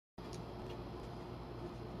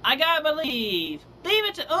I gotta believe. Leave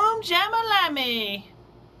it to Jamalami.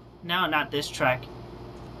 No, not this track.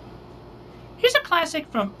 Here's a classic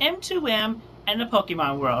from M2M and the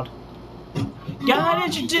Pokemon world. Got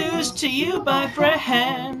introduced to you by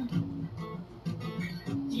friend.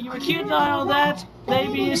 You were cute and all that.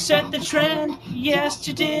 Baby, you set the trend. Yes,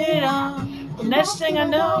 you did. Next thing I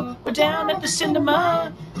know, we're down at the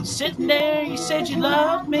cinema. Sitting there, you said you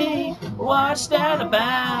loved me. What's that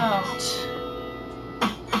about?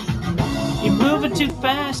 You're moving too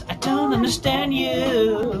fast, I don't understand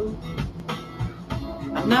you.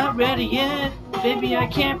 I'm not ready yet, baby, I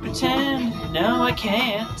can't pretend. No, I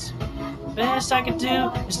can't. Best I can do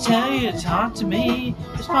is tell you to talk to me.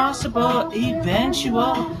 It's possible,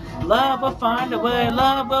 eventual. Love will find a way,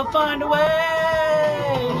 love will find a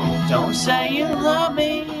way. Don't say you love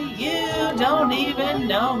me, you don't even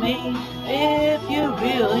know me. If you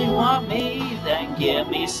really want me, then give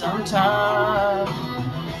me some time.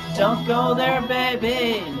 Don't go there,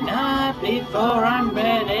 baby, not before I'm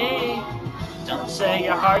ready. Don't say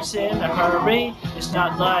your heart's in a hurry. It's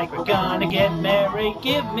not like we're gonna get married.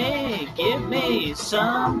 Give me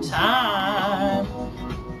some time.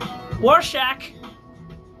 Warshak.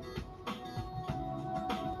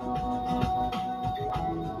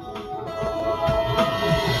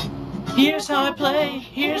 Here's how I play,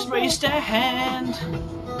 here's where you stand.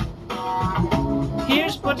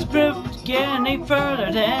 Here's what's proved to get any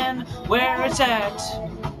further than where it's at.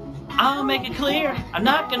 I'll make it clear, I'm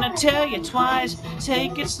not gonna tell you twice.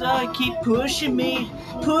 Take it slow, keep pushing me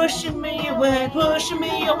away, pushing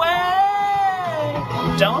me away.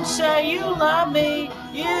 Don't say you love me,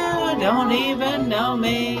 you don't even know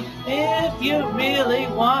me. If you really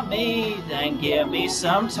want me, then give me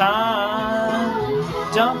some time.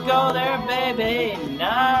 Don't go there, baby,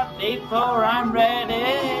 not before I'm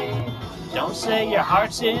ready. Don't say your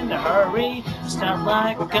heart's in a hurry. It's not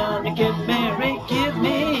like we're gonna get married. Give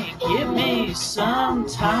me some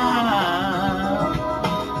time.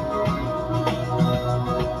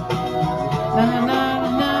 Na na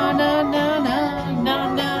na na na na na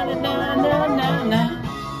na na na na na.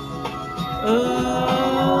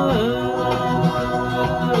 Ooh,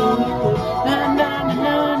 na na na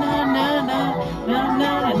na na na na na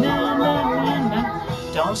na na na.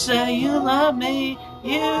 Don't say you love me.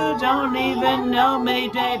 You don't even know me,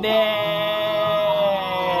 baby.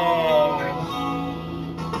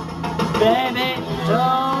 Baby,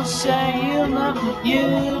 don't say you love me.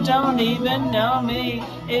 You don't even know me.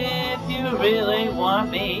 If you really want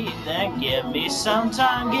me, then give me some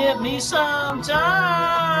time. Give me some time.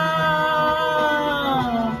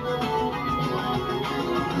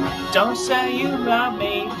 Don't say you love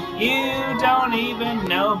me. You don't even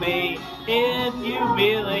know me. If you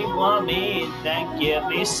really want me, then give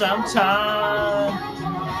me some time.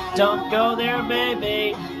 Don't go there,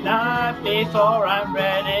 baby, not before I'm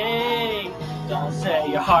ready. Don't say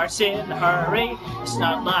your heart's in a hurry. It's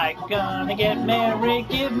not like gonna get married.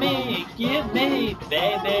 Give me,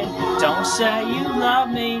 baby. Don't say you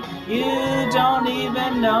love me. You don't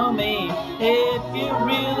even know me. If you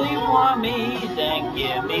really want me, then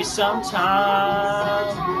give me some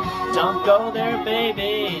time. Don't go there,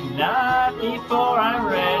 baby, not before I'm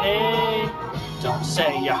ready. Don't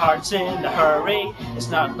say your heart's in a hurry. It's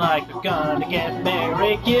not like we're gonna get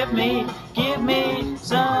married. Give me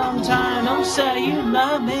some time. Don't say you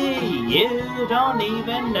love me. You don't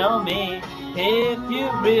even know me. If you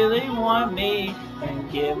really want me, then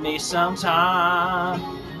give me some time.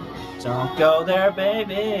 Don't go there,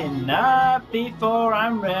 baby, not before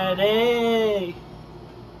I'm ready.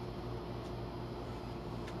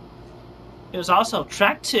 It was also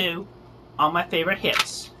track 2 on my favorite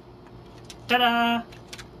hits. Ta-da!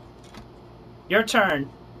 Your turn,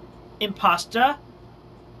 imposter.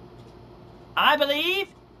 I believe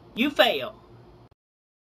you fail.